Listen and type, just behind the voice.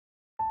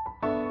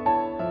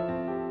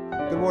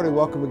Good morning.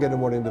 Welcome again to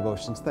Morning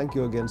Devotions. Thank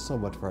you again so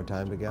much for our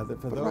time together.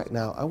 But right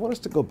now, I want us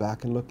to go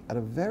back and look at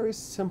a very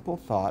simple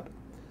thought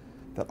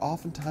that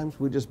oftentimes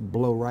we just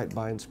blow right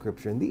by in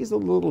Scripture. And these are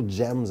the little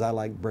gems I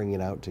like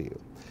bringing out to you.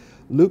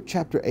 Luke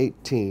chapter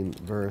 18,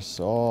 verse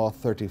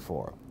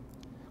 34.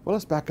 Well,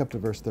 let's back up to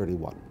verse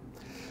 31.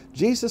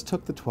 Jesus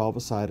took the 12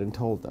 aside and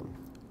told them,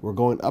 "We're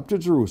going up to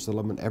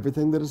Jerusalem, and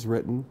everything that is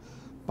written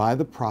by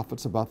the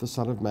prophets about the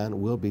Son of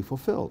Man will be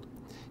fulfilled.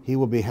 He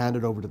will be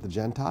handed over to the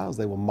Gentiles.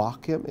 They will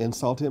mock him,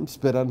 insult him,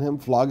 spit on him,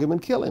 flog him, and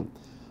kill him.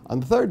 On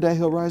the third day,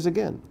 he'll rise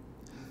again."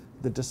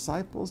 The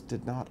disciples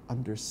did not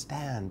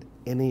understand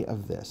any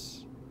of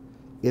this.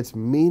 Its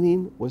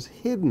meaning was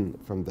hidden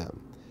from them,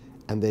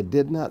 and they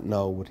did not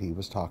know what he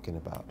was talking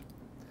about.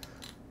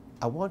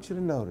 I want you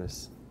to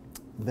notice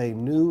they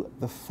knew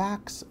the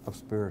facts of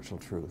spiritual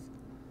truth,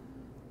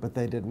 but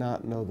they did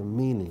not know the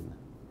meaning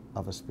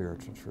of a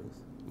spiritual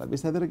truth. Let me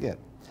say that again.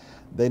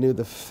 They knew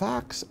the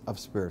facts of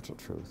spiritual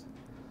truth,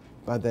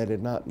 but they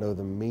did not know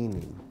the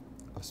meaning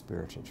of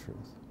spiritual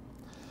truth.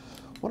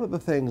 One of the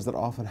things that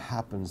often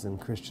happens in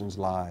Christians'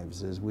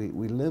 lives is we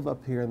live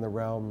up here in the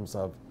realms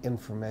of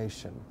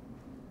information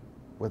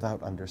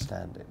without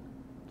understanding.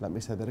 Let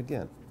me say that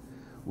again.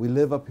 We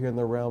live up here in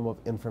the realm of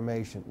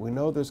information. We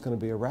know there's going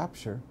to be a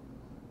rapture,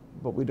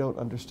 but we don't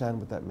understand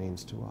what that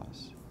means to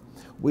us.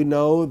 We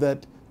know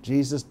that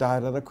Jesus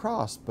died on a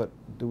cross, but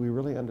do we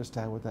really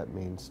understand what that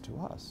means to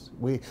us?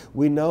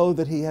 We know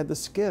that he had the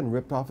skin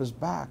ripped off his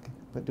back,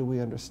 but do we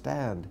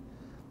understand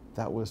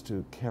that was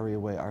to carry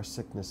away our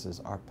sicknesses,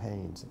 our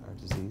pains, and our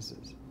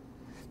diseases?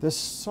 There's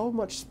so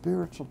much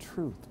spiritual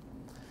truth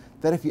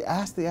that if you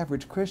ask the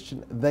average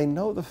Christian, they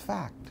know the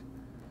fact,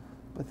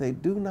 but they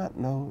do not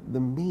know the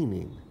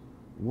meaning.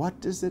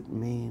 What does it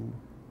mean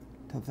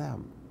to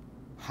them?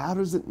 How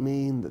does it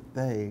mean that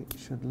they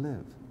should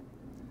live?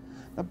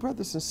 Now,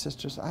 brothers and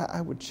sisters,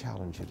 I would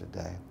challenge you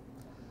today.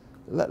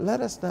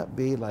 Let us not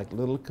be like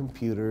little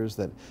computers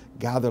that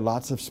gather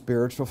lots of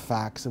spiritual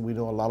facts and we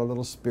know a lot of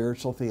little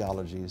spiritual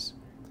theologies,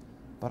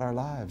 but our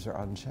lives are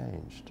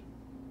unchanged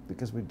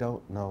because we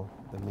don't know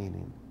the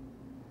meaning.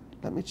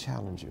 Let me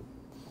challenge you.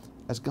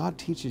 As God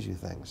teaches you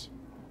things,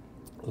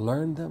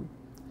 learn them,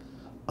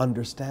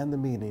 understand the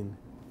meaning,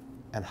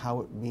 and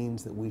how it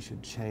means that we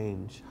should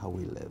change how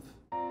we live.